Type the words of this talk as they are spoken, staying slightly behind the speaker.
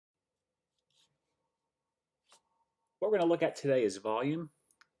What we're going to look at today is volume,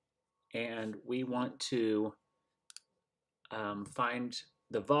 and we want to find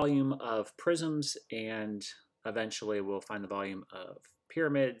the volume of prisms, and eventually we'll find the volume of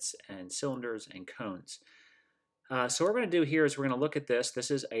pyramids and cylinders and cones. So what we're going to do here is we're going to look at this.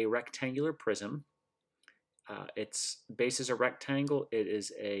 This is a rectangular prism. Its base is a rectangle. It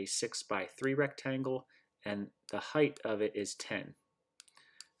is a 6x3 rectangle, and the height of it is 10.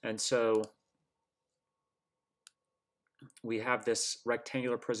 And so we have this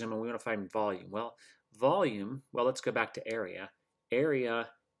rectangular prism, and we want to find volume. Well, let's go back to area. Area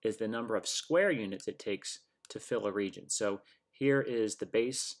is the number of square units it takes to fill a region. So here is the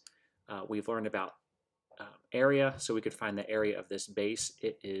base. We've learned about area, so we could find the area of this base.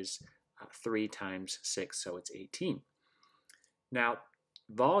 It is 3 times 6, so it's 18. Now,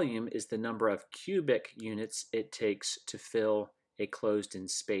 volume is the number of cubic units it takes to fill a closed-in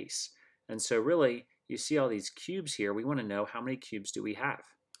space. And so really, you see all these cubes here. We want to know how many cubes do we have.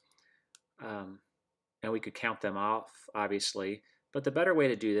 And we could count them off, obviously. But the better way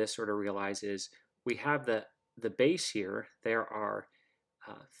to do this, or to realize, is we have the base here. There are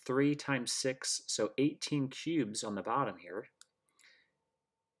 3 times 6, so 18 cubes on the bottom here.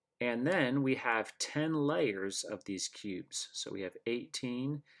 And then we have 10 layers of these cubes. So we have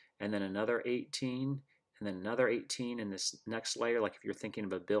 18, and then another 18, and then another 18 in this next layer. Like if you're thinking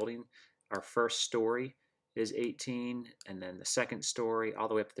of a building, our first story is 18, and then the second story all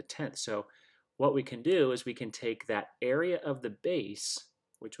the way up to the 10th. So what we can do is we can take that area of the base,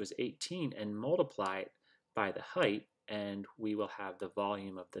 which was 18, and multiply it by the height, and we will have the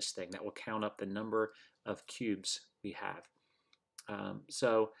volume of this thing. That will count up the number of cubes we have.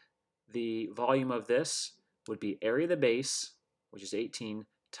 So the volume of this would be area of the base, which is 18,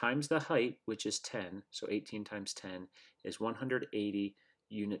 times the height, which is 10. So 18 times 10 is 180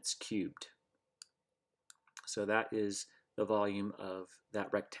 units cubed. So that is the volume of that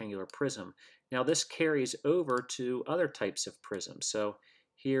rectangular prism. Now this carries over to other types of prisms. So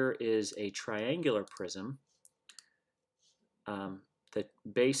here is a triangular prism. The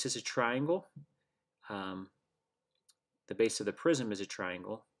base is a triangle. The base of the prism is a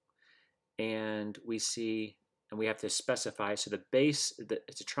triangle. And we see, and we have to specify, so the base,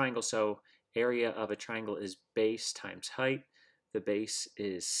 it's a triangle, so area of a triangle is base times height. The base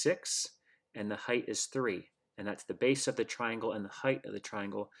is 6, and the height is 3. And that's the base of the triangle and the height of the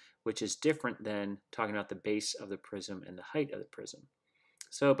triangle, which is different than talking about the base of the prism and the height of the prism.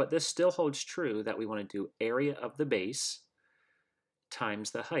 So, but this still holds true that we want to do area of the base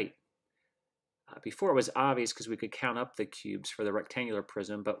times the height. Before it was obvious because we could count up the cubes for the rectangular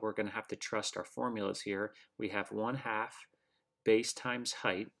prism, but we're going to have to trust our formulas here. We have 1/2 base times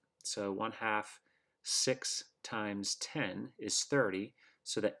height, so 1/2 6 times 10 is 30.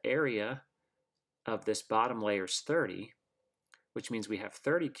 So the area of this bottom layer is 30, which means we have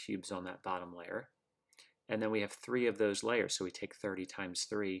 30 cubes on that bottom layer. And then we have 3 of those layers, so we take 30 times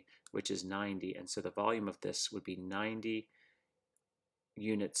 3, which is 90. And so the volume of this would be 90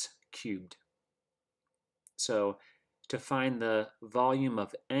 units cubed. So to find the volume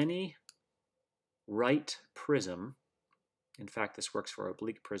of any right prism, in fact this works for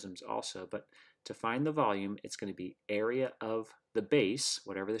oblique prisms also, but to find the volume, it's going to be area of the base,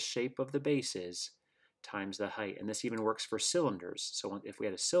 whatever the shape of the base is, times the height. And this even works for cylinders. So if we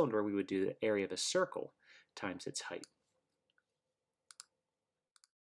had a cylinder, we would do the area of a circle times its height.